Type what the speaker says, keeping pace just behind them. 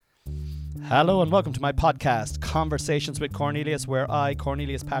Hello and welcome to my podcast, Conversations with Cornelius, where I,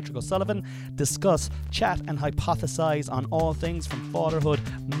 Cornelius Patrick O'Sullivan, discuss, chat and hypothesize on all things from fatherhood,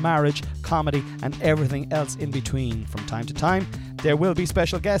 marriage, comedy and everything else in between. From time to time, there will be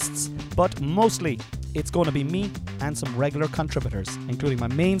special guests, but mostly it's going to be me and some regular contributors, including my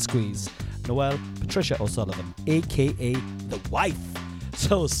main squeeze, Noelle Patricia O'Sullivan, aka the wife.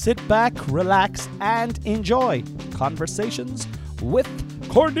 So sit back, relax and enjoy Conversations with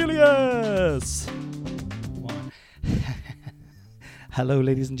Cornelius. Hello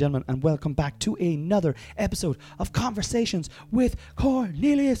ladies and gentlemen, and welcome back to another episode of Conversations with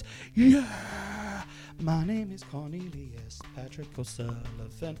Cornelius. Yeah, my name is Cornelius Patrick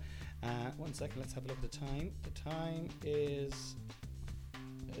O'Sullivan. 1 second, let's have a look at the time. The time is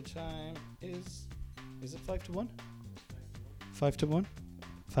it 5 to 1? 5 to 1?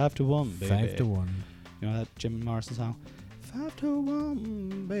 5 to 1, baby. 5 to 1. You know that Jim Morrison song? 5 to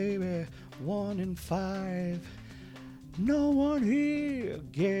 1, baby, 1 in 5. No one here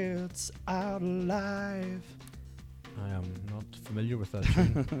gets out alive. I am not familiar with that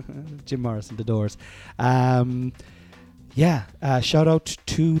tune. Jim Morrison, The Doors. Shout out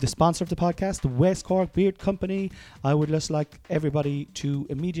to the sponsor of the podcast, the West Cork Beard Company. I would just like everybody to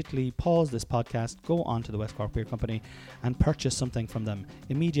immediately pause this podcast, go on to the West Cork Beard Company and purchase something from them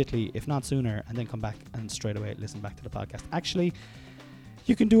immediately, if not sooner, and then come back and straight away listen back to the podcast. Actually,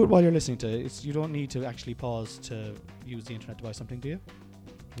 you can do it while you're listening to it. You don't need to actually pause to use the internet to buy something, do you?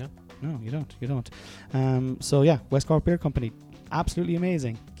 No, you don't. West Cork Beard Company, absolutely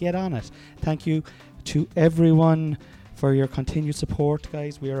amazing. Get on it. Thank you to everyone for your continued support,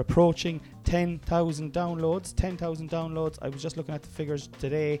 guys. We are approaching 10,000 downloads. I was just looking at the figures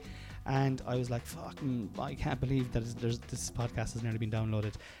today and I was like, I can't believe that this podcast has nearly been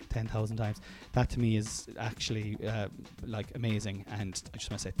downloaded 10,000 times. That to me is actually amazing, and I just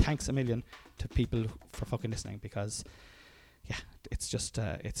want to say thanks a million to people for fucking listening, because it's just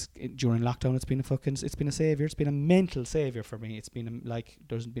during lockdown it's been a savior. It's been a mental savior for me. It's been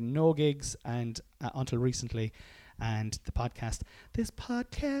there's been no gigs and until recently. And this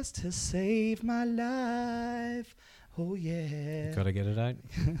podcast has saved my life. Oh yeah. Gotta get it out.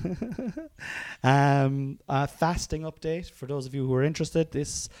 A fasting update for those of you who are interested.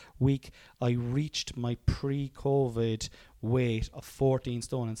 This week I reached my pre-COVID weight of 14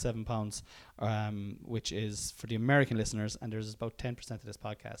 stone and 7 pounds, which is, for the American listeners, and there's about 10% of this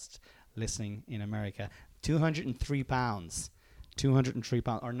podcast listening in America, 203 pounds,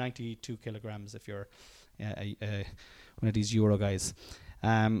 or 92 kilograms if you're one of these Euro guys.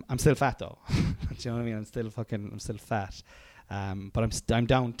 I'm still fat though. Do you know what I mean? I'm still fat. But I'm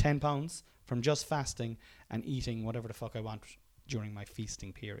down 10 pounds from just fasting and eating whatever the fuck I want during my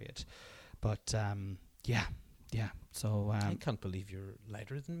feasting period. But So I can't believe you're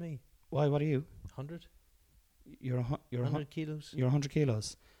lighter than me. Why? What are you? 100. You're 100 kilos. You're 100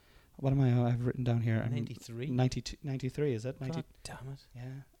 kilos. What am I? I've written down here. 93. 93. Is it? God damn it.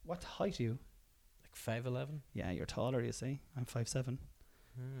 Yeah. What height are you? 5'11". Yeah, you're taller, you see. I'm 5'7".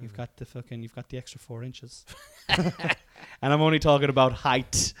 You've got the extra 4 inches. And I'm only talking about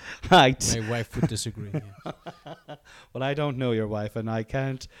height. My wife would disagree. Yes. Well, I don't know your wife, and I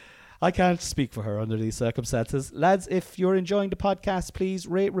can't speak for her under these circumstances. Lads, if you're enjoying the podcast, please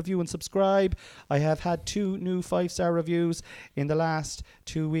rate, review and subscribe. I have had 2 new 5-star reviews in the last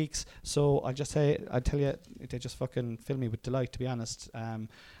 2 weeks, so I'll tell you, they just fucking fill me with delight, to be honest.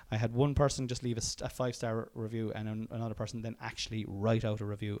 I had one person just leave a 5-star review, and another person then actually write out a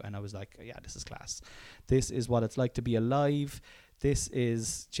review, and I was like, yeah, this is class. This is what it's like to be alive. This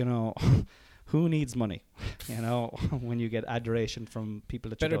is, who needs money? When you get adoration from people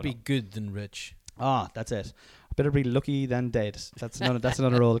that better you don't be know. good than rich. That's it. Better be lucky than dead. That's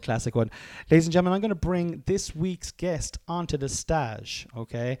another old classic one. Ladies and gentlemen, I'm going to bring this week's guest onto the stage,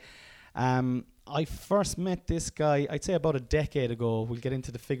 okay? I first met this guy, I'd say about a decade ago. We'll get into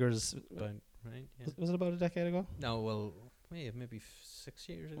the figures. Right? Yeah. Was it about a decade ago? No, well, maybe 6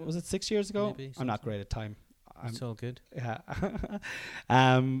 years ago. Was it 6 years ago? Maybe, I'm not great at time. It's all good. Yeah.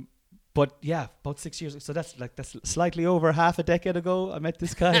 But yeah, about 6 years. So that's slightly over half a decade ago. I met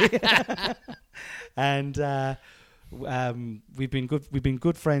this guy, and we've been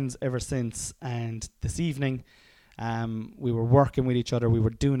good friends ever since. And this evening, we were working with each other. We were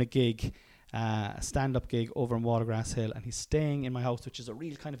doing a gig, a stand-up gig over in Watergrass Hill, and he's staying in my house, which is a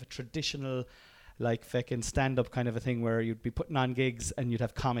real kind of a traditional, like fucking stand-up kind of a thing where you'd be putting on gigs and you'd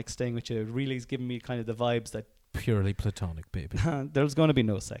have comics staying with you. It really is giving me kind of the vibes that Purely platonic, baby. There's going to be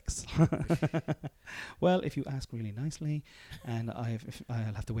no sex. Well, if you ask really nicely, and I'll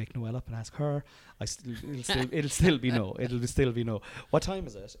have to wake Noelle up and ask her, it'll still be no. It'll still be no. What time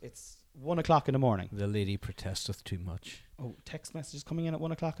is it? It's 1 o'clock in the morning. The lady protesteth too much. Oh, text messages coming in at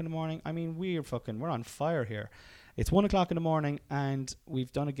 1 o'clock in the morning. I mean, we're on fire here. It's 1 o'clock in the morning, and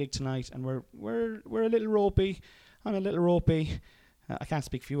we've done a gig tonight, and we're a little ropey. I'm a little ropey. I can't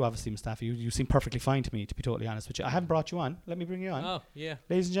speak for you, obviously, Mustafa. You seem perfectly fine to me, to be totally honest with you. I haven't brought you on. Let me bring you on. Oh, yeah.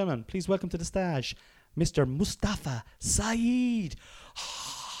 Ladies and gentlemen, please welcome to the stage, Mr. Mustafa Saeed.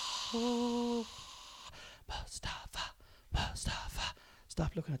 Mustafa.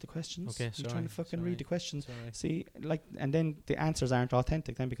 Stop looking at the questions. Okay, I'm trying to fucking read the questions. Sorry. See, and then the answers aren't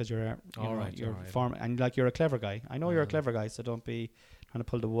authentic then because you're Alright. And you're a clever guy. I know you're a clever guy, so don't be trying to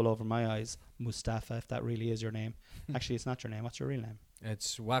pull the wool over my eyes, Mustafa, if that really is your name. Actually, it's not your name. What's your real name?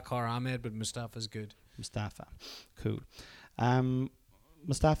 It's Waqar Ahmed, but Mustafa's good. Mustafa. Cool.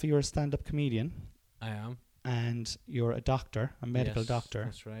 Mustafa, you're a stand-up comedian. I am. And you're a doctor, a medical Yes, doctor.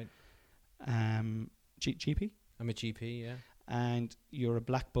 That's right. GP? I'm a GP, yeah. And you're a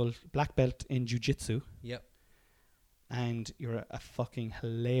black belt in jiu-jitsu. Yep. And you're a fucking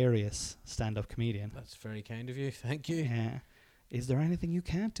hilarious stand-up comedian. That's very kind of you. Thank you. Yeah. Is there anything you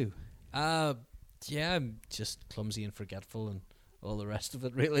can't do? Yeah, I'm just clumsy and forgetful and all the rest of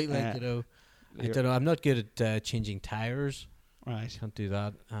it, really. Like, I don't You're- know. I'm not good at changing tires. Right. Can't do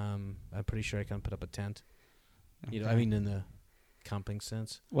that. I'm pretty sure I can't put up a tent. You know, I Okay. mean, in the camping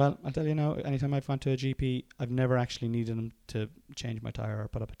sense. Well, I'll tell you now, anytime I've gone to a GP, I've never actually needed them to change my tire or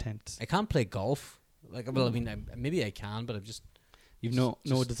put up a tent. I can't play golf. Like, well, I mean, maybe I can, but I've just You've no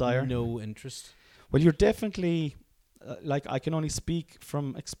desire? no interest. Well, you're definitely, like, I can only speak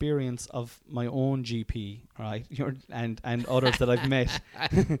from experience of my own GP, right? And others that I've met.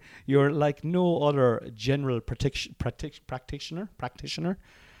 You're like no other general practitioner,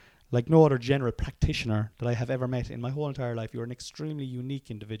 like no other general practitioner that I have ever met in my whole entire life. You're an extremely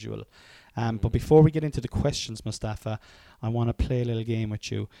unique individual. But before we get into the questions, Mustafa, I want to play a little game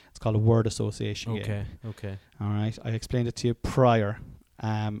with you. It's called a word association game. Okay. All right. I explained it to you prior.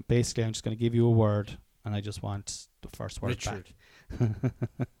 Basically, I'm just going to give you a word, and I just want the first word Richard. back.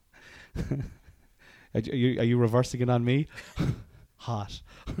 Are you reversing it on me? Hot.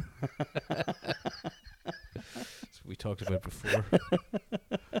 We talked about before.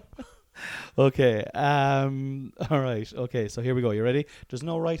 Okay. All right. Okay. So here we go. You ready? There's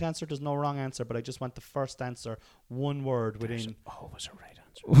no right answer. There's no wrong answer. But I just want the first answer. One word within. Always a right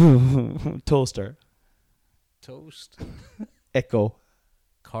answer. Toaster. Toast. Echo.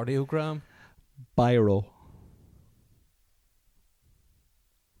 Cardiogram. Biro.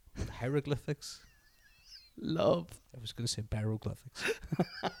 Hieroglyphics. Love. I was going to say baroglyphics.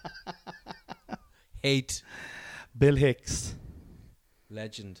 Hate. Bill Hicks.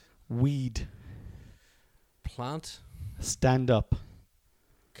 Legend. Weed. Plant. Stand up.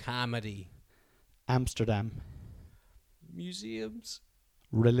 Comedy. Amsterdam. Museums.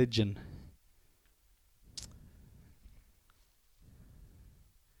 Religion.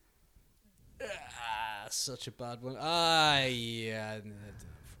 Such a bad one. Yeah.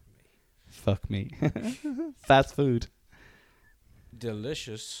 Fuck me. Fast food.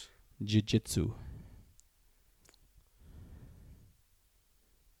 Delicious. Jiu-jitsu.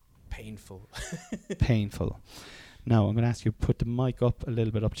 Painful. Painful. Now, I'm going to ask you put the mic up a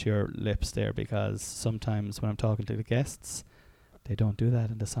little bit up to your lips there, because sometimes when I'm talking to the guests, they don't do that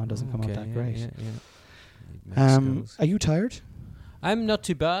and the sound doesn't come out that great. Are you tired? I'm not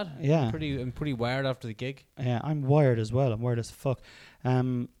too bad. Yeah. I'm pretty wired after the gig. Yeah, I'm wired as well. I'm wired as fuck.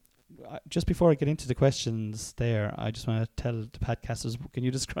 Just before I get into the questions there, I just want to tell the podcasters, can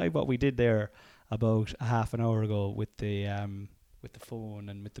you describe what we did there about a half an hour ago with the phone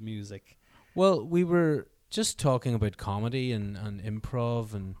and with the music? Well, we were just talking about comedy and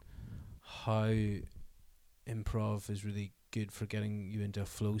improv and how improv is really good for getting you into a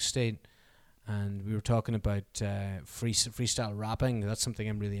flow state. And we were talking about freestyle rapping. That's something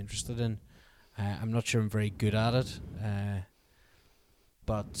I'm really interested in. I'm not sure I'm very good at it.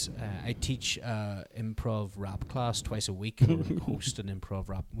 But I teach improv rap class twice a week, or host an improv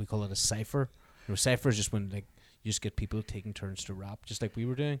rap. We call it a cypher. You know, cypher is just when you just get people taking turns to rap, just like we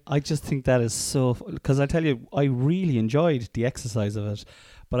were doing. I just think that is so... Because I tell you, I really enjoyed the exercise of it.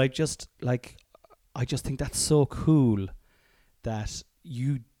 But I just think that's so cool that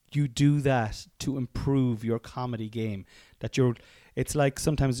you do that to improve your comedy game. It's like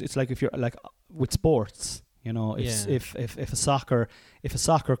sometimes it's like if you're like with sports, you know, if a soccer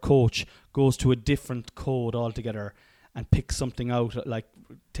coach goes to a different code altogether and picks something out, like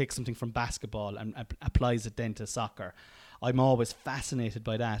takes something from basketball and applies it then to soccer. I'm always fascinated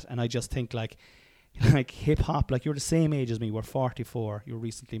by that, and I just think like hip hop, like you're the same age as me. We're 44. You're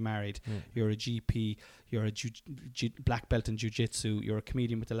recently married. You're a GP. You're a black belt in jiu-jitsu. You're a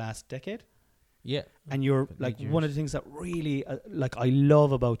comedian with the last decade. Yeah. And you're like one of the things that really like I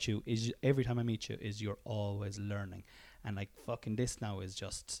love about you is every time I meet you is you're always learning, and like fucking this now is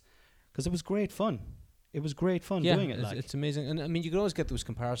just because it was great fun. It was great fun doing it. It's amazing, and I mean you can always get those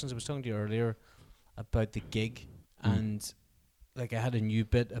comparisons. I was talking to you earlier about the gig, and like I had a new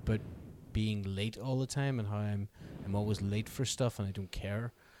bit about being late all the time and how I'm always late for stuff and I don't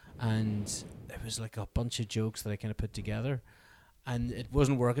care, and it was like a bunch of jokes that I kind of put together. And it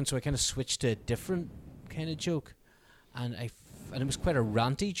wasn't working, so I kind of switched to a different kind of joke, and it was quite a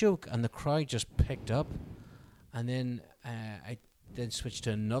ranty joke, and the crowd just picked up. And then I then switched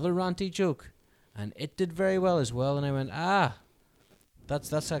to another ranty joke, and it did very well as well. And I went,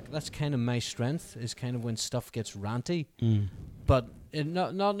 that's kind of my strength, is kind of when stuff gets ranty, but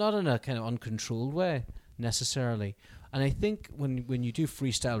not in a kind of uncontrolled way necessarily. And I think when you do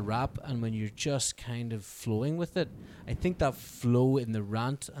freestyle rap and when you're just kind of flowing with it, I think that flow in the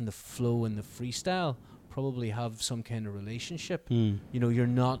rant and the flow in the freestyle probably have some kind of relationship. You know, you're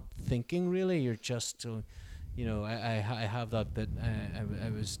not thinking really, you're just, you know, I have that bit,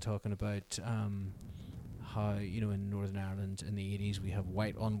 I was talking about how, you know, in Northern Ireland in the 80s we have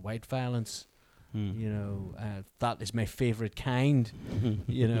white on white violence. You know, that is my favourite kind.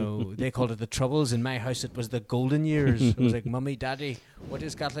 You know, they called it the Troubles. In my house, it was the golden years. It was like, Mummy, Daddy, what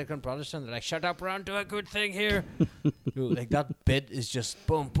is Catholic and Protestant? They're like, shut up, we're on to a good thing here. You know, like that bit is just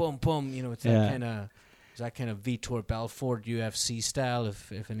boom, boom, boom. You know, it's that kind of Vitor Belfort UFC style.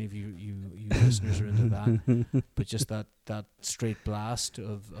 If any of you listeners are into that, but just that straight blast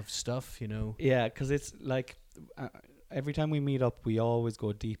of stuff. You know. Yeah, because it's like. Every time we meet up, we always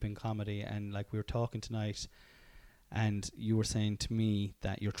go deep in comedy, and like we were talking tonight, and you were saying to me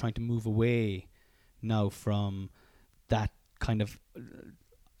that you're trying to move away now from that kind of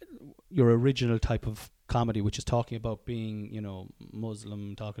your original type of comedy, which is talking about being, you know,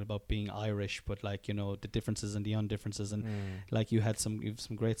 Muslim, talking about being Irish, but like, you know, the differences and the undifferences, and like you have some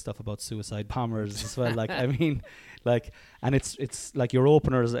great stuff about suicide bombers as well. Like, I mean, like, and it's like your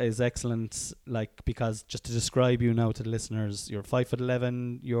opener is excellent, like, because just to describe you now to the listeners, you're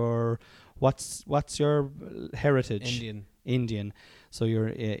 5'11", you're what's your heritage? Indian. So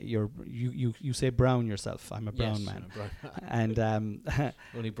you say brown yourself. I'm a brown man. And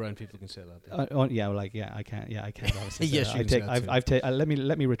only brown people can say that. I can't obviously. Yes,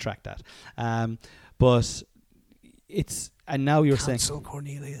 let me retract that. But it's, and now you're saying cancel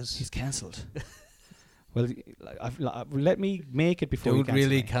Cornelius. He's cancelled. Well, let me make it before. Don't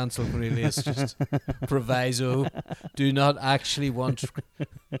really cancel Cornelius. Just proviso. Do not actually want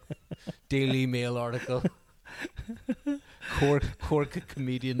Daily Mail article. Cork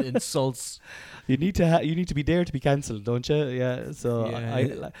comedian insults. You need to be there to be cancelled, don't you? Yeah. So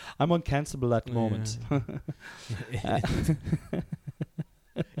yeah. I'm uncancelable at the moment.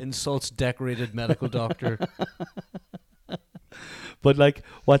 Insults decorated medical doctor. But like,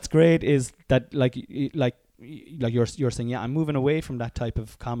 what's great is that like you're saying, yeah, I'm moving away from that type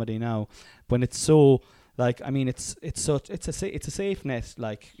of comedy now. When it's so. Like, I mean, it's a safe net,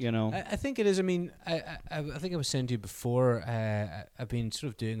 like, you know. I think it is. I mean, I think I was saying to you before, I've been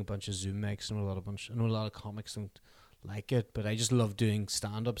sort of doing a bunch of Zoom mics, and I know a lot of comics don't like it, but I just love doing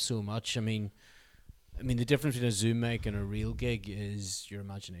stand-up so much. I mean, the difference between a Zoom mic and a real gig is your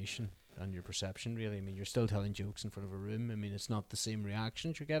imagination and your perception, really. I mean, you're still telling jokes in front of a room. I mean, it's not the same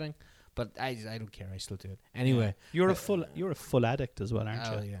reactions you're getting. But I don't care. I still do it anyway. You're a full addict as well,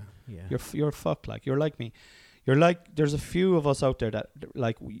 aren't you? Yeah. You're fucked. Like, you're like me. You're like, there's a few of us out there that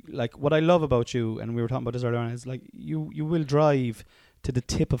like what I love about you, and we were talking about this earlier on, is like you will drive to the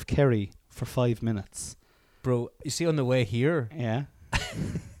tip of Kerry for 5 minutes, bro. You see, on the way here, yeah,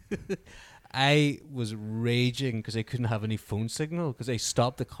 I was raging because I couldn't have any phone signal because I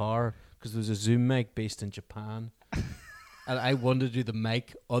stopped the car because there was a Zoom mic based in Japan. And I wanted to do the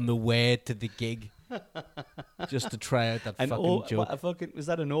mic on the way to the gig, just to try out that fucking joke. Was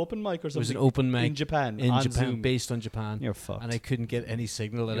that an open mic or something? It was an open mic in Japan, Zoom. Based on Japan. You're fucked. And I couldn't get any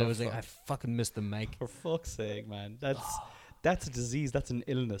signal, and I was like, I fucking missed the mic. For fuck's sake, man! That's a disease. That's an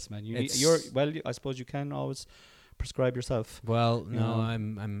illness, man. I suppose you can always prescribe yourself. Well, no,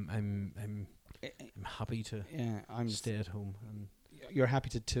 I'm happy to stay at home. And you're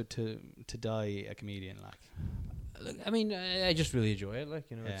happy to die a comedian, like. I mean, I just really enjoy it.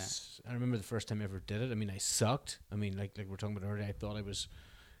 Like, you know, I remember the first time I ever did it. I mean, I sucked. I mean, like we're talking about earlier, I thought I was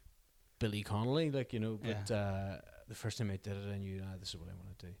Billy Connolly, like, you know, but the first time I did it, I knew this is what I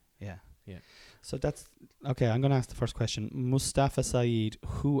want to do. Yeah. Yeah. So that's okay. I'm going to ask the first question. Mustafa Saeed,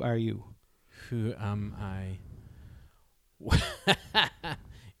 who are you? Who am I?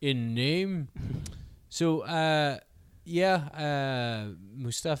 In name. So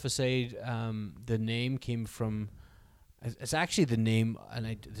Mustafa Saeed. The name came from. It's actually the name, and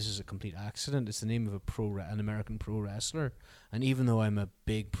this is a complete accident. It's the name of an American pro wrestler. And even though I'm a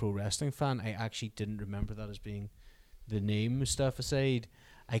big pro wrestling fan, I actually didn't remember that as being the name Mustafa Saeed.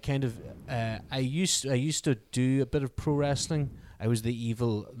 I kind of I used to do a bit of pro wrestling. I was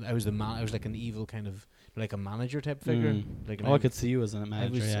like an evil kind of like a manager type figure. Like I could see you as a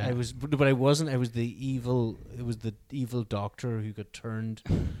manager. I was, but I wasn't. I was the evil. It was the evil doctor who got turned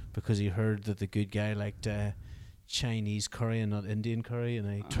because he heard that the good guy liked Chinese curry and not Indian curry, and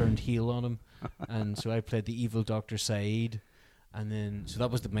I turned heel on him. And so I played the evil Dr. Saeed, and then so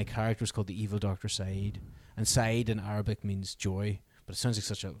that was my character was called the evil Dr. Saeed, and Saeed in Arabic means joy, but it sounds like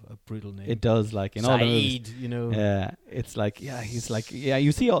such a brutal name. It does, like in Saeed, all the movies, you know. Yeah, it's like he's like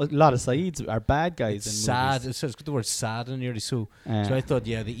you see a lot of Saeeds are bad guys. It's in sad. movies. It's got the word sad in nearly so. So I thought,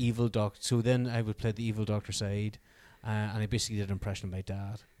 the evil doctor. So then I would play the evil Dr. Saeed, and I basically did an impression of my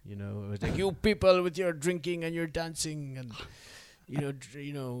dad. You know, it was like, you people with your drinking and your dancing and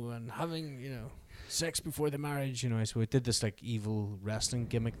and having sex before the marriage. So I did this like evil wrestling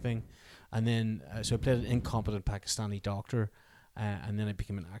gimmick thing, and then so I played an incompetent Pakistani doctor, and then I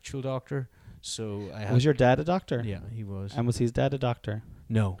became an actual doctor. So was your dad a doctor? Yeah, he was. And was his dad a doctor?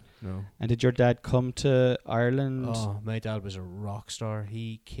 No. And did your dad come to Ireland? Oh, my dad was a rock star.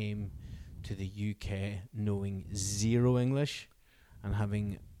 He came to the UK knowing zero English and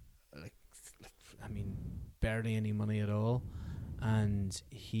having barely any money at all. And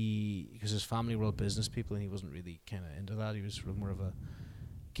because his family were all business people, and he wasn't really kind of into that. He was more of a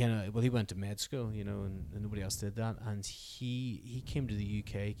he went to med school, and nobody else did that. And he came to the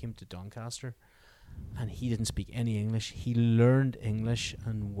UK, he came to Doncaster, and he didn't speak any English. He learned English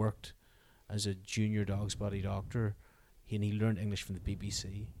and worked as a junior dog's body doctor. He learned English from the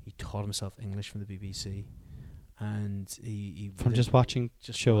BBC. He taught himself English from the BBC, and he from just watching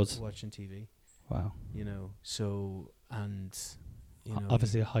shows, watching TV. Wow.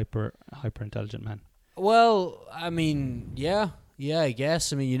 Obviously a hyper intelligent man. Well, yeah, I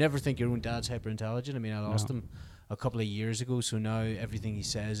guess. You never think your own dad's hyper intelligent. I lost him a couple of years ago, so now everything he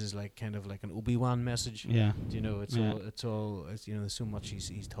says is like kind of like an Obi-Wan message. Yeah. It's all there's so much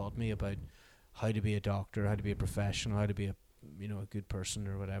he's taught me about how to be a doctor, how to be a professional, how to be a good person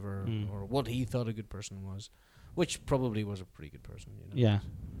or whatever, or what he thought a good person was, which probably was a pretty good person. Yeah.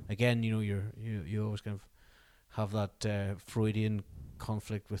 Again, you always kind of have that Freudian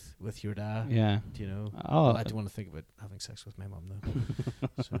conflict with your dad. Yeah. Well, I don't want to think about having sex with my mum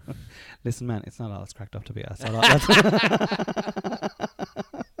though. So. Listen, man, it's not all it's cracked up to be. That's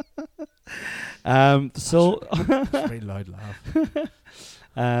so very loud laugh.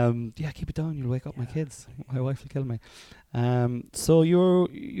 Keep it down. You'll wake up my kids. My wife will kill me. So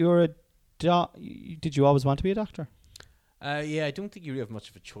you're a did you always want to be a doctor? I don't think you have much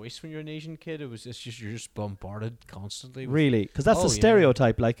of a choice when you're an Asian kid. You're just bombarded constantly. Really, because that's the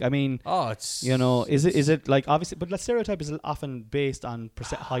stereotype. Like, it's is it like obviously, but that stereotype is often based on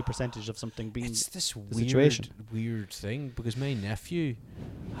high percentage of something being. It's this weird thing because my nephew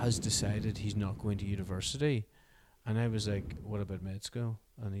has decided he's not going to university, and I was like, "What about med school?"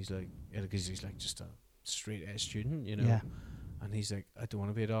 And he's like, "Because he's like just a straight A student, Yeah. And he's like, "I don't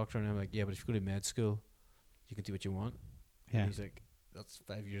want to be a doctor," and I'm like, "Yeah, but if you go to med school, you can do what you want." Yeah. And he's like, "That's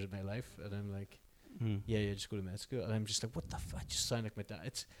 5 years of my life," and I'm like, "Yeah, just go to med school." And I'm just like, "What the fuck?" I just sound like my dad.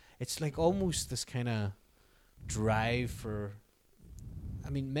 It's like almost this kind of drive for.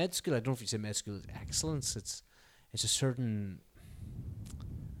 Med school. I don't know if you say med school is excellence. It's a certain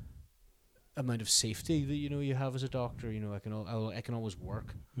amount of safety that you have as a doctor. I can always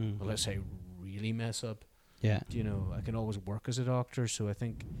work unless I really mess up. Yeah. I can always work as a doctor. So I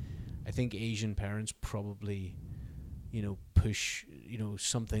think Asian parents probably. Push,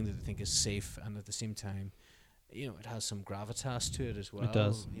 something that they think is safe, and at the same time, it has some gravitas to it as well. It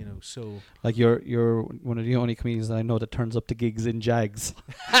does. So like you're one of the only comedians that I know that turns up to gigs in Jags.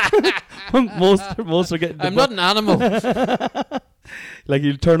 most are getting. I'm not an animal. Like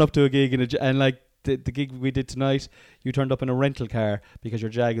you turn up to a gig and like the gig we did tonight, you turned up in a rental car because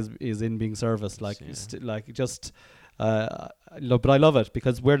your Jag is in being serviced. Like but I love it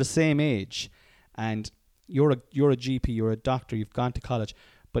because we're the same age, and. You're a GP, you're a doctor, you've gone to college,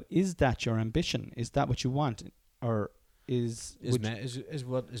 but is that your ambition? Is that what you want, or is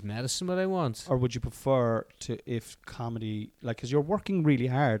medicine what I want? Or would you prefer to if comedy, like, because you're working really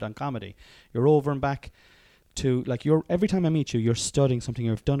hard on comedy, you're over and back to like you're every time I meet you, you're studying something.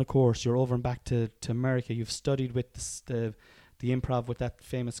 You've done a course. You're over and back to America. You've studied with the improv with that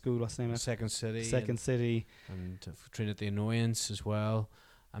famous school. What's the name of it? Second City. Second City. And trained at the Annoyance as well.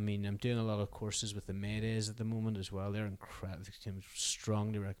 I mean, I'm doing a lot of courses with the Maydays at the moment as well. They're incredible. I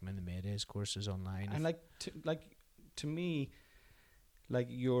strongly recommend the Maydays courses online. And to me, like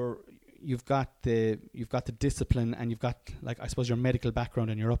you've got the discipline, and you've got, like, I suppose your medical background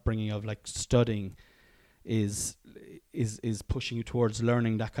and your upbringing of like studying is pushing you towards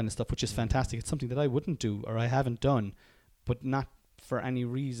learning that kind of stuff, which is fantastic. It's something that I wouldn't do or I haven't done, but not for any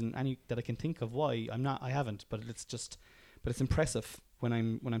reason that I can think of why I haven't. But it's impressive when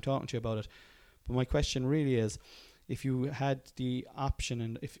I'm talking to you about it. But my question really is, if you had the option,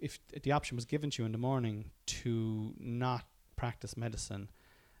 and if the option was given to you in the morning to not practice medicine,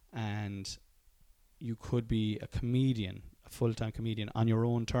 and you could be a comedian, a full-time comedian on your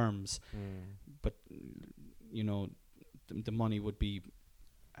own terms, but you know the money would be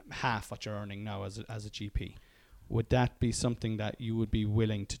half what you're earning now as a GP, would that be something that you would be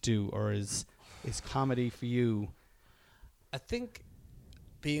willing to do, or is comedy for you? I think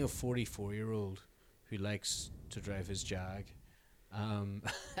being a 44-year-old who likes to drive his Jag,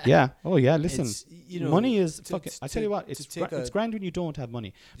 yeah. Oh yeah. Listen, you know, money is fucking. I tell you what, it's grand when you don't have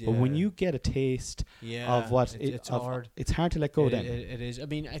money, but when you get a taste of what it's hard. It's hard to let go. It is. I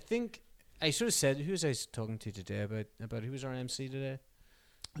mean, I think I sort of said, who was I talking to today about who was our MC today?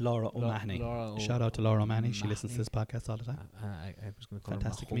 Laura O'Mahony. Shout out to Laura O'Mahony. She listens to this podcast all the time. I was going to call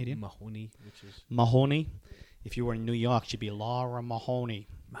fantastic her comedian. Mahoney, which is Mahoney. If you were in New York, she'd be Laura Mahoney.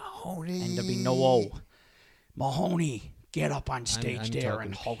 Mahoney. And there'd be no O. Mahoney, get up on stage there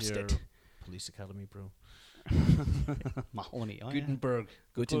and host it. Police Academy, bro. Mahoney. Oh, Gutenberg.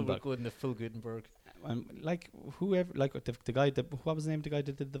 Gutenberg. Good in the full Gutenberg. Like whoever, like the guy. What was the name of the guy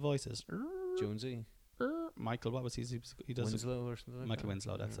that did the voices? Jonesy. Michael. What was he does Winslow or something. Michael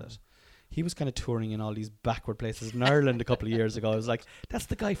Winslow. That's it. He was kind of touring in all these backward places in Ireland a couple of years ago. I was like, that's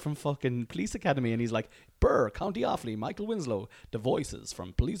the guy from fucking Police Academy. And he's like, Burr, County Offaly, Michael Winslow, the voices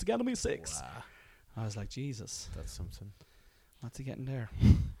from Police Academy 6. Wow. I was like, Jesus. That's something. What's he getting there?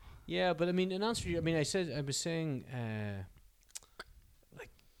 Yeah, but I mean, in answer to you, I mean, I was saying,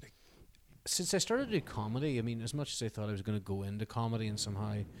 like, since I started to do comedy, I mean, as much as I thought I was going to go into comedy and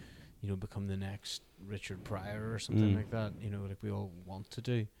somehow, you know, become the next Richard Pryor or something like that, you know, like we all want to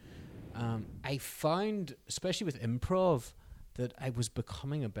do. I found, especially with improv, that I was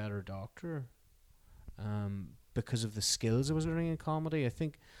becoming a better doctor because of the skills I was learning in comedy. I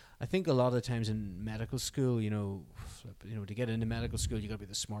think a lot of the times in medical school, you know, to get into medical school, you got to be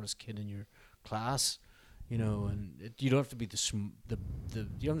the smartest kid in your class, you know, and you don't have to be you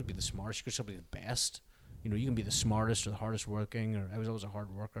don't have to be the smartest. You could still be the best. You know, you can be the smartest or the hardest working. Or I was always a hard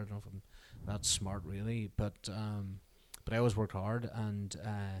worker. I don't know if I'm that smart really, but I always worked hard and.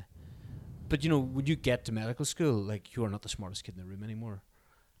 But, you know, when you get to medical school, like, you are not the smartest kid in the room anymore.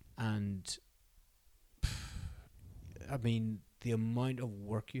 And, I mean, the amount of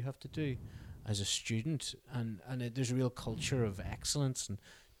work you have to do as a student, and there's a real culture of excellence and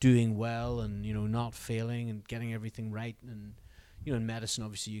doing well and, you know, not failing and getting everything right. And, you know, in medicine,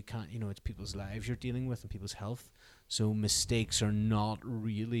 obviously, you can't, you know, it's people's lives you're dealing with and people's health. So mistakes are not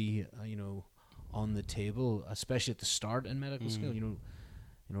really, you know, on the table, especially at the start in medical school, you know,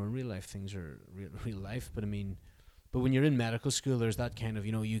 in real life things are real life, but I mean, when you're in medical school, there's that kind of,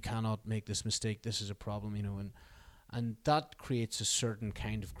 you know, you cannot make this mistake, this is a problem, you know, and that creates a certain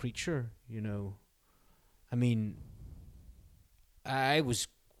kind of creature, you know. I mean, I was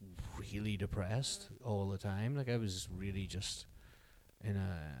really depressed all the time, like I was really just in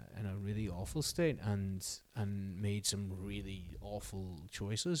a really awful state and made some really awful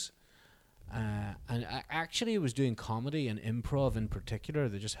choices. And I actually was doing comedy and improv in particular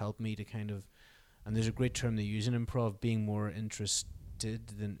that just helped me to kind of, and there's a great term they use in improv, being more interested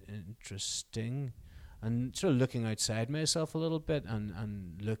than interesting, and sort of looking outside myself a little bit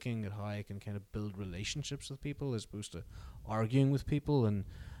and looking at how I can kind of build relationships with people as opposed to arguing with people, and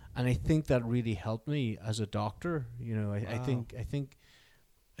I think that really helped me as a doctor. You know, I think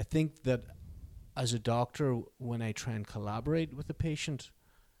that as a doctor, when I try and collaborate with a patient,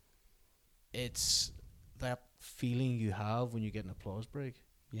 it's that feeling you have when you get an applause break.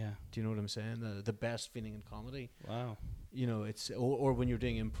 Yeah. Do you know what I'm saying? The best feeling in comedy. Wow. You know, it's or when you're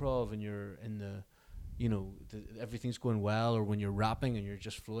doing improv and you're in the, you know, everything's going well, or when you're rapping and you're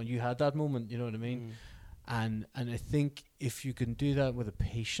just flowing. You had that moment, you know what I mean? And I think if you can do that with a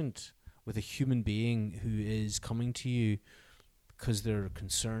patient, with a human being who is coming to you because they're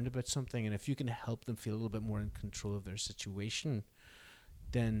concerned about something, and if you can help them feel a little bit more in control of their situation,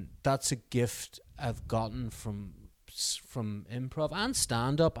 then that's a gift I've gotten from improv and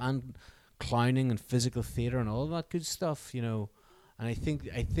stand up and clowning and physical theater and all that good stuff, you know. And I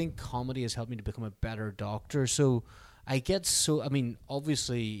think comedy has helped me to become a better doctor. So I get I mean,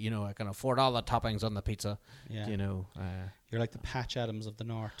 obviously, you know, I can afford all the toppings on the pizza. Yeah. You know, You're like the Patch Adams of the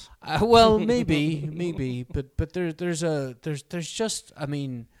North. well, maybe, but there's just, I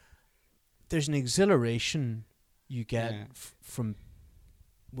mean, there's an exhilaration you get from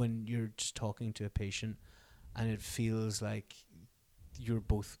when you're just talking to a patient, and it feels like you're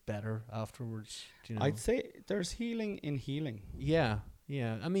both better afterwards. Do you know? I'd say there's healing in healing. Yeah.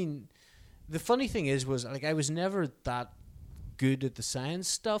 I mean, the funny thing was like I was never that good at the science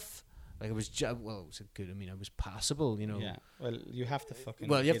stuff. Like I was, was it good? I mean, I was passable, you know. Yeah. Well, you have to fucking.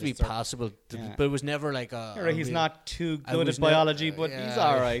 Well, you have to be passable, but it was never like a. Right, he's not too good at biology, but he's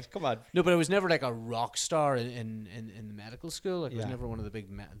all right. Come on. No, but I was never like a rock star in the medical school. Like I was never one of the big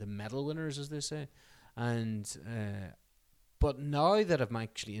the medal winners, as they say. And but now that I'm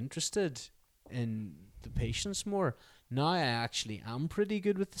actually interested in the patients more, now I actually am pretty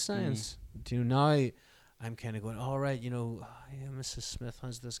good with the science. Do you know, now I'm kind of going, all right, you know, yeah, Mrs. Smith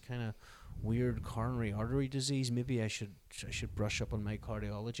has this kind of weird coronary artery disease. Maybe I should brush up on my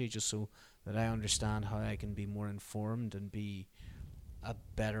cardiology just so that I understand how I can be more informed and be a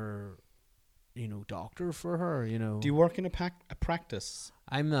better, you know, doctor for her. You know. Do you work in a practice?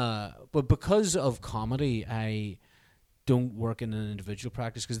 But because of comedy, I don't work in an individual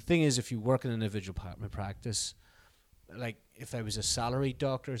practice. Because the thing is, if you work in an individual practice, like if I was a salaried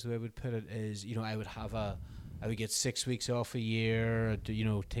doctor, as the way I would put it is, you know, I would get 6 weeks off a year, you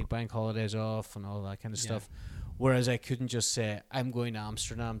know, take bank holidays off and all that kind of stuff. Whereas I couldn't just say, I'm going to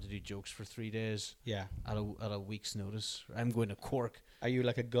Amsterdam to do jokes for 3 days. Yeah. At a week's notice. I'm going to Cork. Are you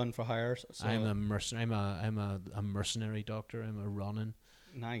like a gun for hire? So I'm a mercenary doctor. I'm a Ronin.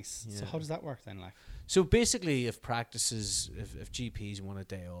 Nice. Yeah. So how does that work then, like? So basically, if GPs want a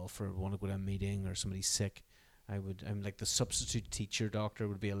day off or want to go to a meeting or somebody's sick, I'm like the substitute teacher doctor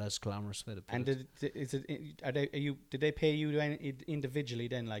would be a less glamorous way to put it. And did they pay you individually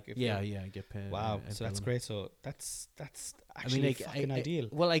then? Like if I get paid. Wow, so that's great. So that's actually fucking ideal.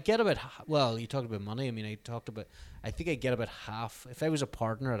 I get about you talked about money. I mean, I think I get about half. If I was a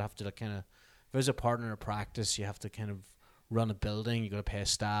partner, I'd have to if I was a partner in a practice, you have to kind of run a building. You got to pay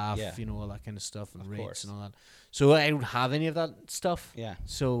staff, you know, all that kind of stuff and rates and all that. So I don't have any of that stuff. Yeah.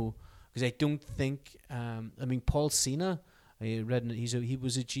 So. Because I don't think, I mean, Paul Cena, I read he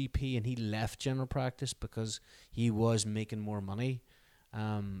was a GP and he left general practice because he was making more money,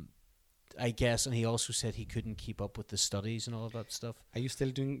 I guess, and he also said he couldn't keep up with the studies and all of that stuff. Are you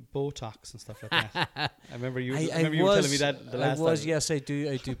still doing Botox and stuff like that? I remember you. You were telling me that the last time. Yes, I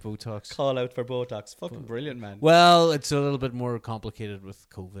do Botox. Call out for Botox. Fucking brilliant, man. Well, it's a little bit more complicated with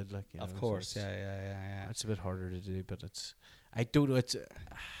COVID, like. Of course, so yeah. It's a bit harder to do, but I don't know.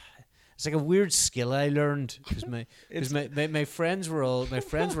 It's like a weird skill I learned because my friends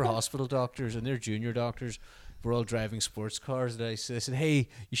were hospital doctors and they're junior doctors. We're all driving sports cars. And I said, hey,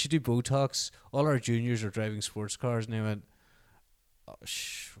 you should do Botox. All our juniors are driving sports cars, and I went,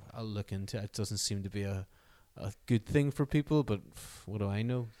 I'll look into it. It doesn't seem to be a good thing for people, but what do I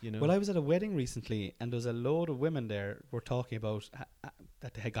know? You know. Well, I was at a wedding recently, and there was a load of women there were talking about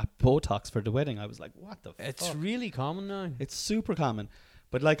that they had got Botox for the wedding. I was like, what the fuck? It's really common now. It's super common.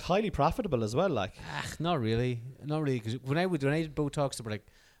 But like highly profitable as well, like. Not really, because when I did Botox, there were like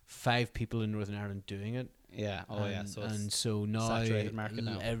 5 people in Northern Ireland doing it. Yeah. So now saturated market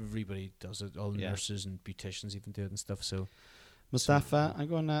now. Everybody does it. All nurses and beauticians even do it and stuff. So, Mustafa, I'm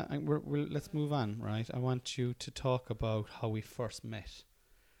gonna. Let's move on, right? I want you to talk about how we first met.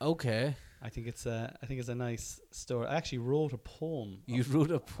 Okay. I think it's a nice story. I actually wrote a poem. You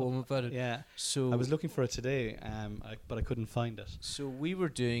wrote a poem about it? Yeah. So I was looking for it today, but I couldn't find it. So we were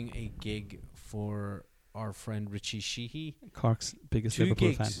doing a gig for our friend Richie Sheehy, Cork's biggest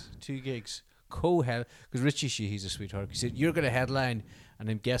Liverpool fan. 2 gigs. Co-head, because Richie Sheehy's a sweetheart. He said, you're going to headline, and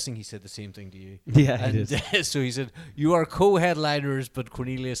I'm guessing he said the same thing to you. Yeah, he did. So he said, you are co-headliners, but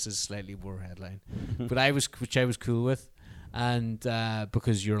Cornelius is slightly more headline. Which I was cool with. And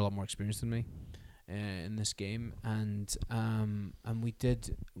because you're a lot more experienced than me in this game, and we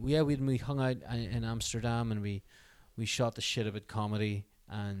hung out in Amsterdam, and we shot the shit about comedy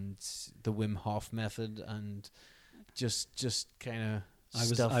and the Wim Hof method, and just kind of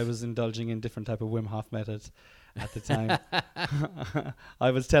I was indulging in different type of Wim Hof methods at the time.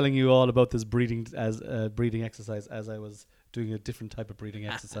 I was telling you all about this breathing exercise as I was doing a different type of breathing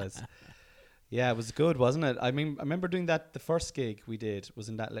exercise. Yeah, it was good, wasn't it? I mean, I remember doing that. The first gig we did was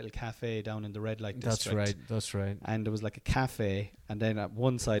in that little cafe down in the red light district. That's right. And there was like a cafe, and then at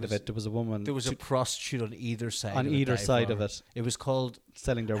one side of it there was a woman. There was a prostitute on either side. On either side of it. It was called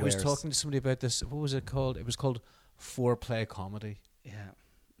selling their wares. I was talking to somebody about this. What was it called? It was called Foreplay Comedy. Yeah,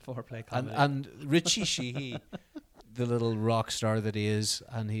 Foreplay Comedy. And Richie Sheehy, the little rock star that he is,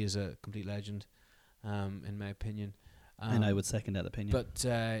 and he is a complete legend, in my opinion. And I would second that opinion. But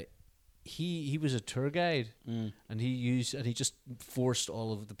he was a tour guide, and he just forced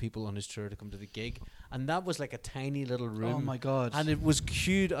all of the people on his tour to come to the gig, and that was like a tiny little room. Oh my god! And it was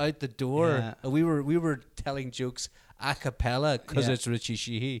queued out the door. Yeah. And we were telling jokes a cappella because it's Richie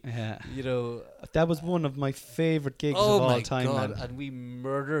Sheehy. Yeah, you know, that was one of my favorite gigs of all time. Oh my god! Man. And we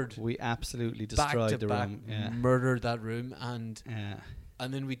murdered. We absolutely destroyed the room. Yeah. Murdered that room, and yeah.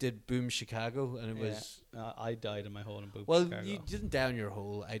 And then we did Boom Chicago, and it was. I died in my hole in Boom Chicago. Well, you didn't down your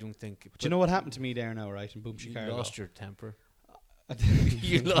hole, I don't think. Do you know what happened to me there now, right? In Boom Chicago, you lost your temper.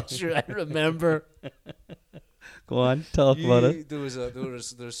 You lost your. I remember. Go on, talk about it. There was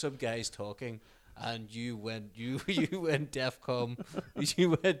some guys talking, and you went DEFCON,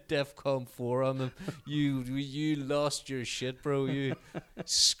 you went DEFCON 4 on them. You lost your shit, bro. You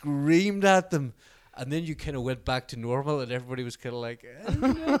screamed at them. And then you kind of went back to normal, and everybody was kind of like,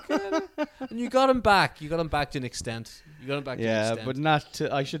 and you got him back. You got him back to an extent. Yeah, but not to.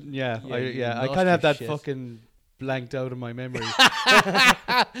 I shouldn't. Yeah, I kind of have that fucking blanked out of my memory.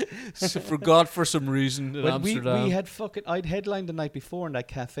 So forgot for some reason in Amsterdam. I'd headlined the night before in that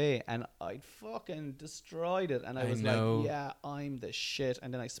cafe, and I'd fucking destroyed it. And I was like, yeah, I'm the shit.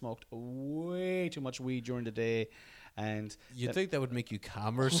 And then I smoked way too much weed during the day. And you'd think that would make you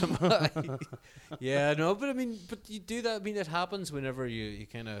calmer somehow. Yeah, no, but I mean, but you do that. I mean, it happens whenever you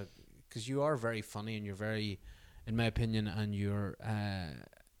kind of, because you are very funny and you're very, in my opinion, and you're,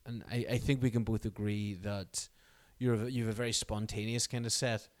 and I think we can both agree that you have a very spontaneous kind of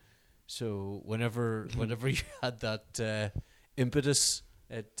set. So whenever you had that impetus,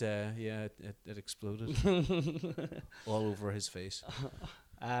 it exploded all over his face.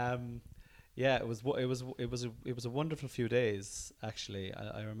 Yeah, it was a wonderful few days. Actually,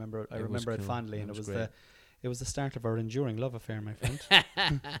 I remember it fondly, and it was the start of our enduring love affair, my friend.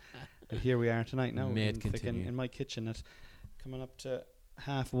 And here we are tonight now, in my kitchen at coming up to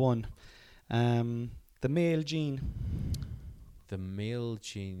 1:30. The male gene, the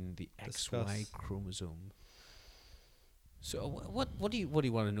XY chromosome. So what do you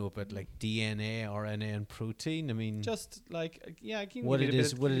want to know about, like, DNA, RNA, and protein? I mean, just like what it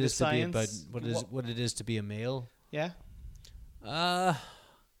is to be a male. Yeah.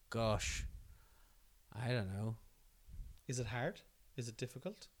 Gosh, I don't know. Is it hard? Is it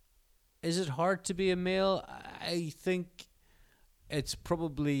difficult? Is it hard to be a male? I think it's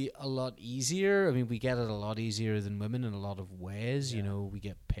probably a lot easier. I mean, we get it a lot easier than women in a lot of ways. Yeah. You know, we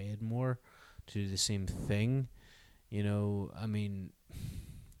get paid more to do the same thing. You know, I mean,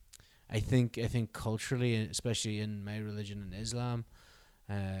 I think culturally, especially in my religion in Islam,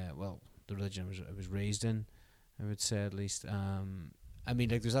 the religion I was raised in, I would say, at least. I mean,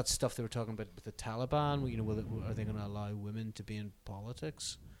 like, there's that stuff they were talking about with the Taliban. You know, are they going to allow women to be in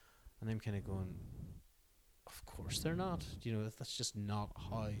politics? And I'm kind of going, of course they're not. You know, that's just not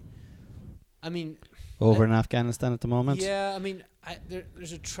how. I mean, over in Afghanistan at the moment. Yeah, I mean,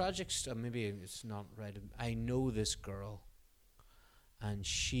 there's a tragic stuff. Maybe it's not right. I know this girl, and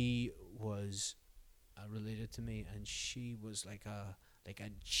she was related to me, and she was like a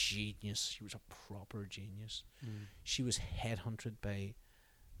genius. She was a proper genius. She was headhunted by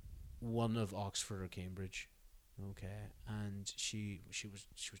one of Oxford or Cambridge, okay, and she was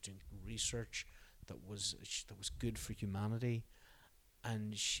doing research that was good for humanity.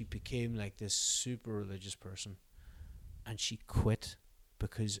 And she became like this super religious person, and she quit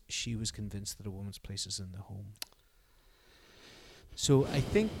because she was convinced that a woman's place is in the home. So I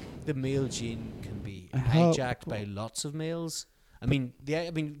think the male gene can be hijacked by lots of males. I mean,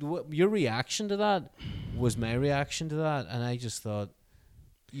 your reaction to that was my reaction to that, and I just thought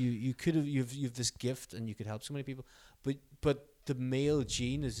you've this gift and you could help so many people, but the male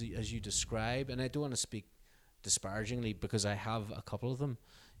gene, as you describe, and I don't want to speak disparagingly because I have a couple of them,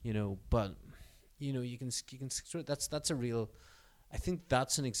 you know, but you know, you can that's a real, I think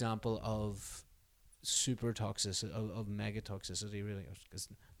that's an example of super toxicity, of mega toxicity, really, because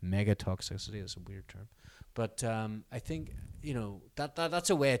mega toxicity is a weird term, but I think, you know, that's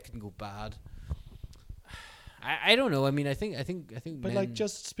a way it can go bad. I don't know. I mean, I think. But like,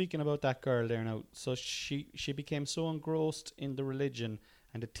 just speaking about that girl there now, so she became so engrossed in the religion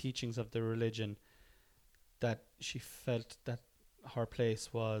and the teachings of the religion that she felt that her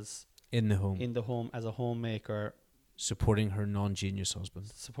place was in the home, in the home as a homemaker, supporting her non-genius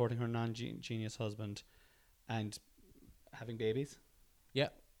husband. supporting her non-genius husband, and having babies. Yeah.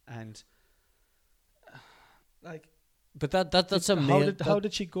 And like, But that's a how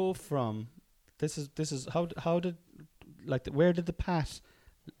did she go from this is how did like where did the path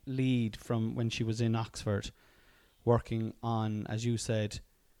lead from when she was in Oxford working on, as you said,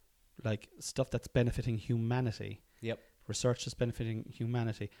 like stuff that's benefiting humanity? Yep. Research that's benefiting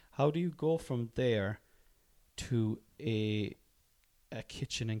humanity. How do you go from there to a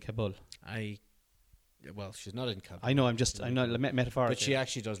kitchen in Kabul? Well, she's not in Kabul. I know. I'm not metaphorically. But she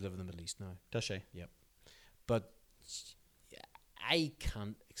actually does live in the Middle East now. Does she? But I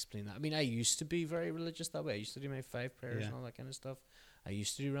can't explain that. I mean, I used to be very religious that way. I used to do my 5 prayers and all that kind of stuff. I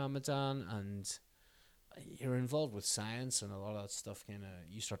used to do Ramadan, and you're involved with science and a lot of that stuff. Kind of,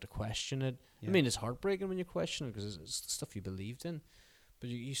 you start to question it. Yeah. I mean, it's heartbreaking when you question it because it's stuff you believed in, but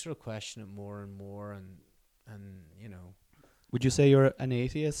you sort of question it more and more, and you know. Would you say you're an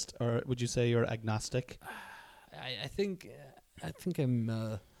atheist, or would you say you're agnostic? I think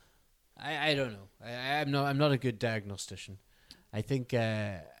I'm. I don't know. I'm not a good diagnostician. I think I'm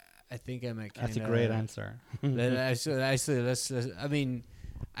a kind of. That's a great answer. I mean,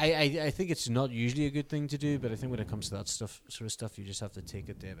 I think it's not usually a good thing to do, but I think when it comes to that sort of stuff, you just have to take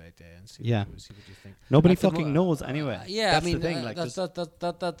it day by day and see what you think. Nobody fucking knows anyway. Yeah, that's I mean, the thing. that's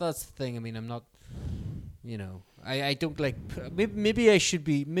the thing. I mean, I'm not. You know, I don't like. Maybe I should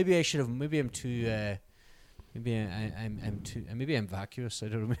be. Maybe I should have. Maybe I'm too. Maybe I'm too. Maybe I'm vacuous. I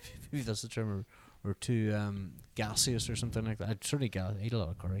don't know. Maybe that's the term. Or too gaseous or something like that. I certainly eat a lot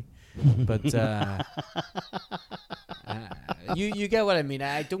of curry, but you get what I mean.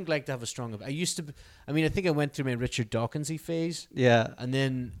 I don't like to have a strong. I used to. I mean, I think I went through my Richard Dawkinsy phase. Yeah, and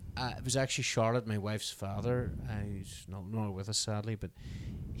then it was actually Charlotte, my wife's father. He's not with us sadly, but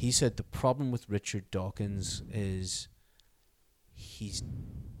he said the problem with Richard Dawkins is he's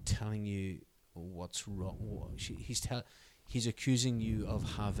telling you what's wrong. He's accusing you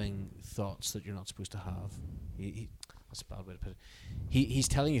of having thoughts that you're not supposed to have. That's a bad way to put it. He's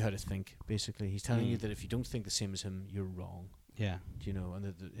telling you how to think, basically. He's telling you that if you don't think the same as him, you're wrong. Yeah. Do you know?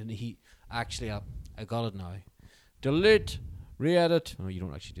 And he actually, I got it now. Delete, re-edit. Oh, you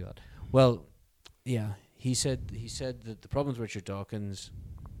don't actually do that. Well, yeah. He said that the problem with Richard Dawkins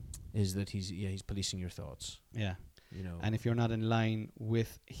is that he's policing your thoughts. Yeah. You know. And if you're not in line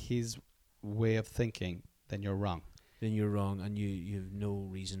with his way of thinking, then you're wrong. Then you're wrong, and you have no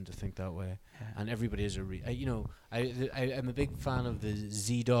reason to think that way. Yeah. And everybody has I'm a big fan of the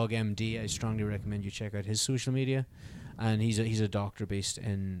Z-Dog MD. I strongly recommend you check out his social media. And he's a doctor based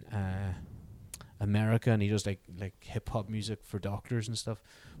in America, and he does like hip hop music for doctors and stuff.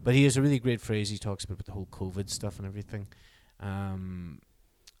 But he has a really great phrase. He talks about the whole COVID stuff and everything. And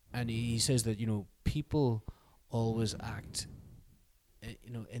he says that people always act.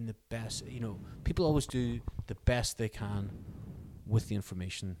 In the best, people always do the best they can with the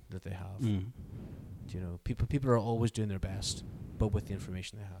information that they have. People are always doing their best, but with the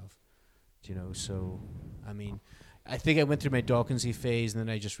information they have. So, I mean, I think I went through my Dawkinsy phase, and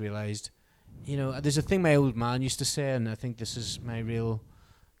then I just realized, there's a thing my old man used to say, and I think this is my real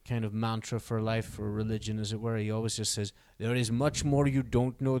kind of mantra for life, for religion, as it were. He always just says, there is much more you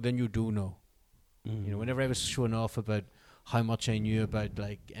don't know than you do know. Whenever I was showing off about how much I knew about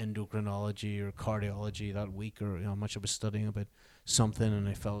like endocrinology or cardiology that week, or how much I was studying about something, and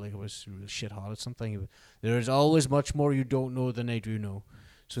I felt like I was real shit hot at something. There is always much more you don't know than I do know.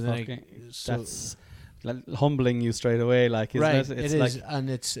 So then that's humbling you straight away, like, isn't right, it? It is,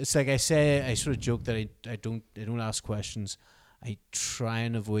 and it's like I say, I sort of joke that I don't ask questions. I try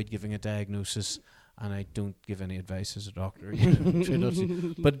and avoid giving a diagnosis. And I don't give any advice as a doctor.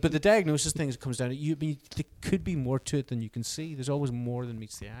 But the diagnosis thing comes down to there could be more to it than you can see. There's always more than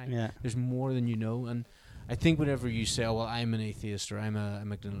meets the eye. Yeah. There's more than you know. And I think whenever you say, "Oh, well, I'm an atheist," or "I'm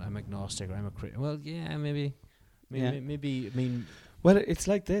agnostic," or "I'm a Christian," well, yeah, maybe. I mean, well, it's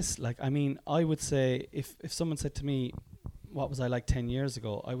like this. Like, I mean, I would say if someone said to me, "What was I like 10 years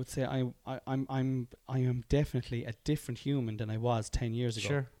ago?" I would say I am definitely a different human than I was 10 years ago.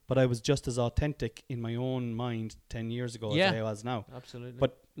 Sure. But I was just as authentic in my own mind 10 years ago as I was now. Absolutely.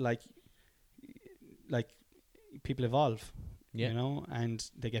 But like people evolve,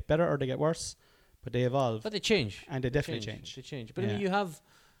 and they get better or they get worse, but they evolve. But they change. And they definitely change. They change. But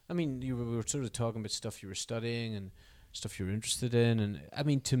I mean, we were sort of talking about stuff you were studying and stuff you were interested in, and I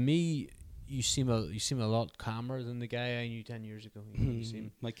mean, to me, you seem a lot calmer than the guy I knew 10 years ago. You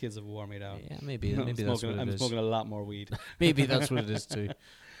seem my kids have worn me down. Yeah, maybe that's what it is. I'm smoking a lot more weed. Maybe that's what it is too.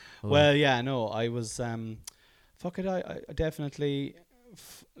 Well, yeah, no, I was, I definitely,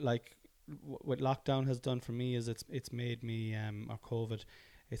 what lockdown has done for me is it's made me or COVID,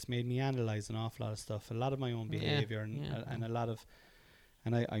 it's made me analyze an awful lot of stuff, a lot of my own behavior, and a lot of,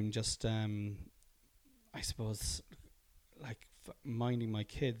 and I'm just I suppose like minding my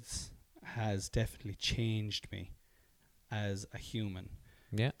kids has definitely changed me as a human.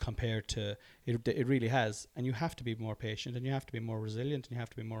 Yeah. Compared to it really has, and you have to be more patient, and you have to be more resilient, and you have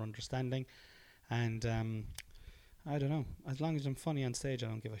to be more understanding, and I don't know. As long as I'm funny on stage, I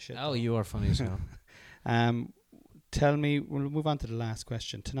don't give a shit. Oh, you are funny as hell. Tell me. We'll move on to the last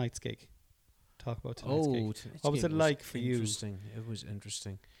question. Tonight's gig. Talk about tonight's gig. What was it like for you? Interesting. It was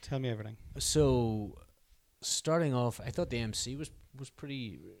interesting. Tell me everything. So, starting off, I thought the MC was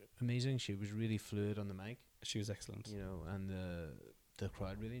pretty amazing. She was really fluid on the mic. She was excellent. You know, and the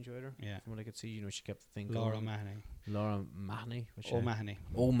crowd really enjoyed her. Yeah. From what I could see, you know, she kept the thing Laura going. Mahoney. Laura Mahoney. O'Mahony.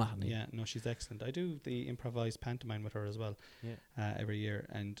 O'Mahony. Yeah, no, she's excellent. I do the improvised pantomime with her as well. Yeah. Every year,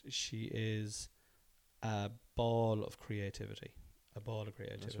 and she is a ball of creativity.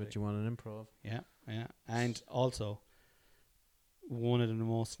 That's what you want in improv. Yeah, yeah. And also, one of the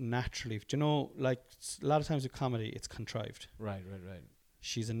most naturally, do you know, like a lot of times with comedy, it's contrived. Right.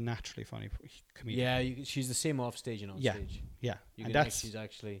 She's a naturally funny comedian. Yeah, she's the same off stage and on stage. Yeah, You and can she's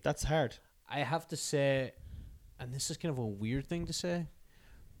actually. that's hard. I have to say, and this is kind of a weird thing to say,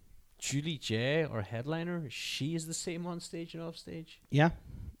 Julie J, our headliner, she is the same on stage and off stage. Yeah,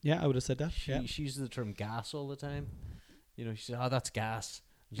 I would have said that. She uses the term gas all the time. You know, she says, "Oh, that's gas."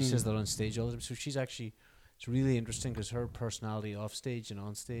 And she says that on stage all the time. So she's actually, it's really interesting because her personality off stage and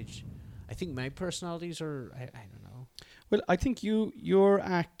on stage, I think my personalities are, I don't know. Well, I think your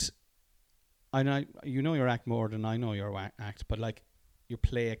act, you know your act more than I know your act, but like you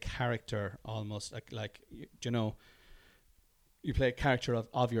play a character almost like you know, you play a character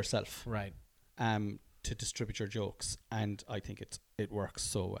of yourself, right? To distribute your jokes, and I think it works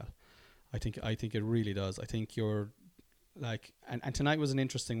so well. I think it really does. I think you're like, and tonight was an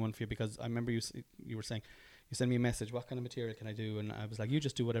interesting one for you because I remember you were saying, you sent me a message, what kind of material can I do? And I was like, you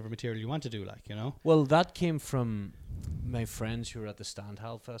just do whatever material you want to do, like, you know? Well, that came from my friends who were at the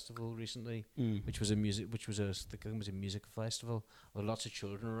Standhal Festival recently, which was a music festival with lots of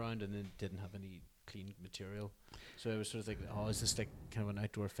children around, and then didn't have any clean material. So I was sort of thinking, oh, is this like kind of an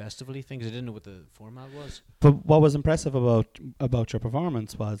outdoor festival-y thing? Because I didn't know what the format was. But what was impressive about your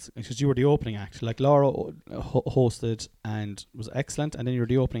performance was, because you were the opening act, like Laura hosted and was excellent, and then you were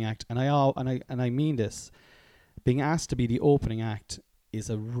the opening act, and I mean this, being asked to be the opening act is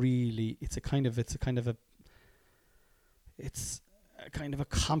it's a kind of a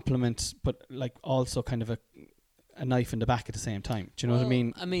compliment, but like also kind of a knife in the back at the same time. Do you know what I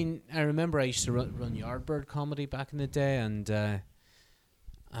mean? I mean, I remember I used to run Yardbird comedy back in the day, and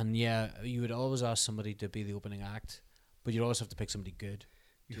yeah, you would always ask somebody to be the opening act, but you'd always have to pick somebody good.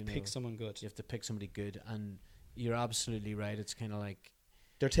 You pick someone good. You have to pick somebody good, and you're absolutely right. It's kind of like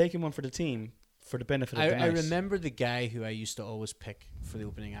they're taking one for the team for the benefit of the night. I remember the guy who I used to always pick for the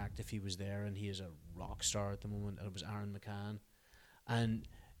opening act if he was there, and he is a rock star at the moment, and it was Aaron McCann, and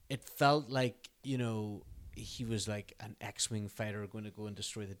it felt like, you know, he was like an X-Wing fighter going to go and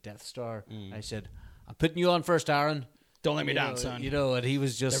destroy the Death Star. I said, I'm putting you on first, Aaron. Don't let me down, son. You know, and he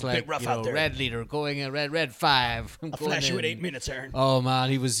was just like, you know, red leader going in, red 5. I'll flash you in 8 minutes, Aaron. Oh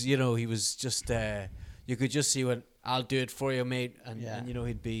man, he was just, you could just see when, I'll do it for you, mate. And you know,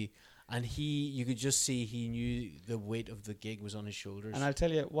 you could just see he knew the weight of the gig was on his shoulders. And I'll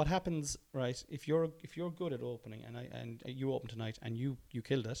tell you what happens, right? If you're good at opening, and you open tonight and you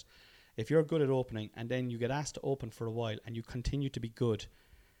killed it, if you're good at opening and then you get asked to open for a while and you continue to be good,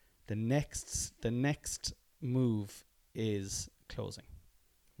 the next move is closing.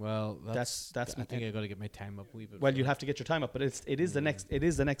 Well, that's I think I got to get my time up a wee bit. Well, you have to get your time up, but it is the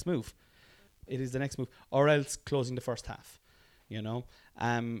next move. It is the next move, or else closing the first half. You know,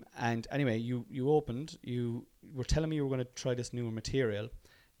 and anyway, you opened. You were telling me you were going to try this newer material.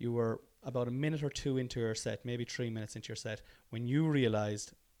 You were about a minute or two into your set, maybe 3 minutes into your set, when you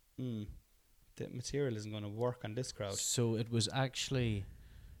realised, the material isn't going to work on this crowd. So it was actually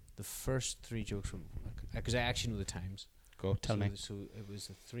the first 3 jokes from, because I actually know the times. Go, tell me. So it was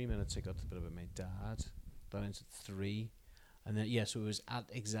the 3 minutes. I got the bit about my dad. That ends at 3, and then so it was at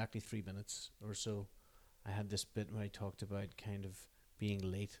exactly 3 minutes or so. I had this bit where I talked about kind of being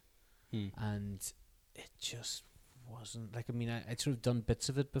late, and it just wasn't like, I mean, I'd sort of done bits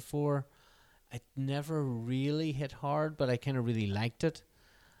of it before. It never really hit hard, but I kind of really liked it.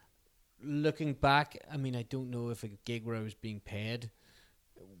 Looking back, I mean, I don't know if a gig where I was being paid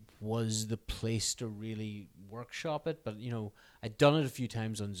was the place to really workshop it, but, you know, I'd done it a few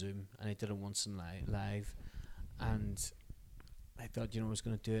times on Zoom, and I did it once in live, and I thought, I was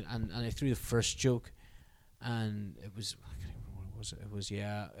going to do it, and I threw the first joke, and it was, I can't remember what it was. It was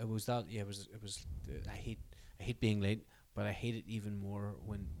it was that. Yeah, it was. I hate being late, but I hate it even more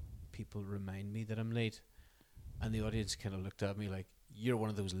when people remind me that I'm late, and the audience kind of looked at me like, "You're one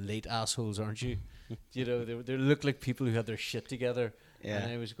of those late assholes, aren't you?" They look like people who had their shit together. Yeah.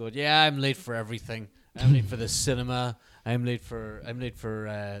 And I was going, "Yeah, I'm late for everything. I'm late for the cinema. I'm late for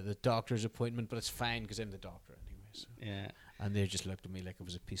the doctor's appointment, but it's fine because I'm the doctor anyway." So. Yeah. And they just looked at me like I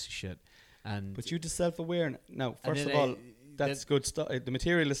was a piece of shit. And But you just self-aware now. First then of all, that's good stuff. The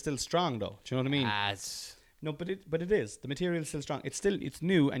material is still strong, though. Do you know what I mean? No, but it is. The material is still strong. It's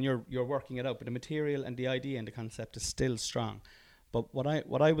new, and you're working it out. But the material and the idea and the concept is still strong. But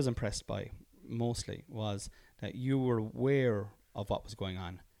what I was impressed by mostly was that you were aware of what was going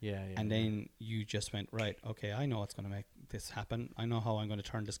on. Yeah. And then you just went, right, okay, I know what's going to make this happen. I know how I'm going to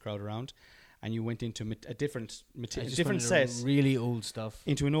turn this crowd around. And you went into a different set, really old stuff,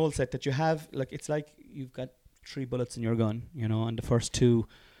 into an old set that you have. Like it's like you've got 3 bullets in your gun, and the first 2,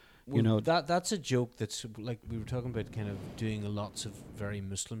 that's a joke. That's like we were talking about, kind of doing lots of very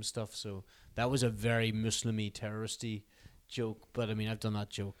Muslim stuff. So that was a very Muslim-y, terroristy joke. But I mean, I've done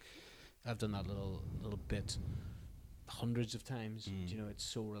that joke. I've done that little bit hundreds of times. It's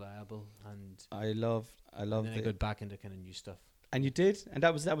so reliable, and I love. And then I got back into kind of new stuff. And you did, and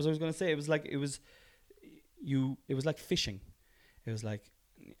that was what I was going to say. It was like it was like fishing. It was like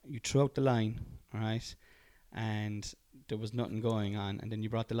you threw out the line, all right, and there was nothing going on, and then you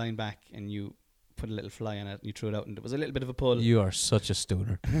brought the line back and you put a little fly on it and you threw it out, and there was a little bit of a pull. You are such a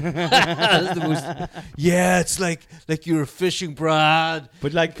stoner. That's the most. Yeah, it's like you were fishing, Brad.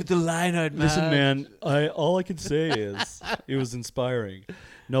 But like, put the line out, man. Listen, man. All I can say is it was inspiring.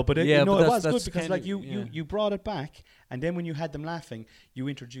 No, but it was good because like you brought it back, and then when you had them laughing, you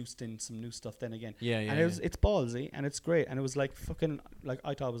introduced in some new stuff. Then again, and it's ballsy and it's great, and it was like fucking like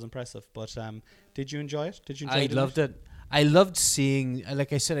I thought it was impressive. But did you enjoy it? I loved it. I loved seeing.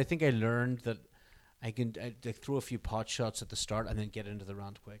 Like I said, I think I learned that I can throw a few pot shots at the start and then get into the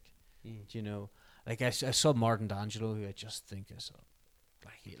rant quick. Like I saw Martin D'Angelo, who I just think is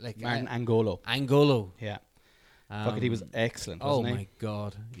like Martin Angolo. Yeah. Fuck it, he was excellent. Oh my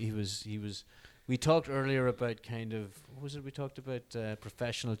God, he was. We talked earlier about kind of what was it? We talked about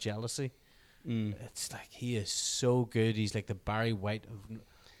professional jealousy. It's like he is so good. He's like the Barry White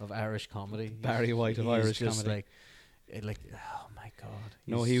of Irish comedy. Barry White of Irish comedy. Like oh my God.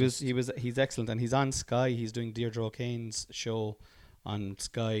 No, he's excellent, and he's on Sky. He's doing Deirdre O'Kane's show on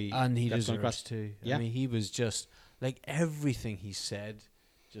Sky, and he deserves to. Yeah. I mean, he was just like everything he said.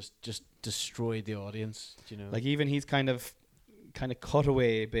 Just destroyed the audience, Like even he's kind of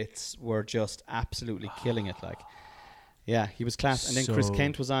cutaway bits were just absolutely killing it. Like, yeah, he was class. And then Chris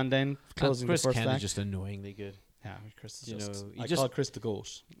Kent was on then closing the first act. Chris Kent is just annoyingly good. Yeah, Chris is I call Chris the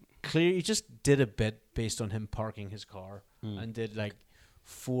GOAT. He just did a bit based on him parking his car and did like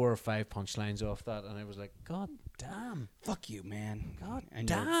 4 or 5 punchlines off that, and I was like, God damn, fuck you, man. God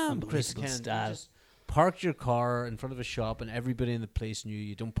damn, Chris Kent. Just parked your car in front of a shop, and everybody in the place knew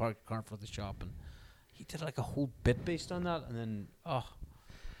you don't park your car in front of the shop. And he did like a whole bit based on that, and then come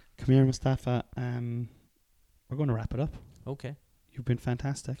here, Mustafa. We're going to wrap it up. Okay, you've been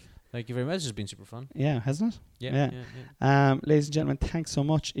fantastic. Thank you very much. It's been super fun. Yeah, hasn't it? Yeah. Ladies and gentlemen, thanks so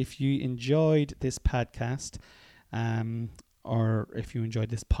much. If you enjoyed this podcast, or if you enjoyed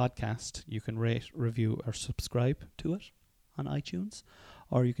this podcast, you can rate, review, or subscribe to it on iTunes,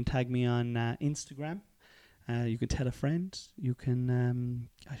 or you can tag me on Instagram. You can tell a friend. You can,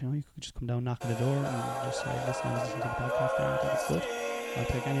 I don't know, you could just come down, knock on the door, and just say, listen to the podcast there. I think it's good. I'll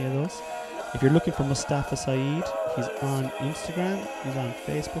take any of those. If you're looking for Mustafa Saeed, he's on Instagram, he's on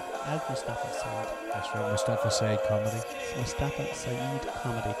Facebook as Mustafa Saeed. That's right, Mustafa Saeed Comedy. It's Mustafa Saeed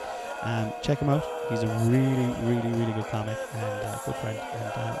Comedy. Check him out. He's a really, really, really good comic and a good friend.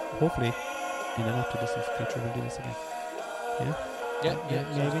 And hopefully, in the not too distant future, we'll do this again. Yeah?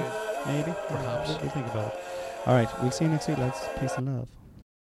 Yeah, maybe. Perhaps. We'll think about it. All right, we'll see you next week, lads. Peace and love.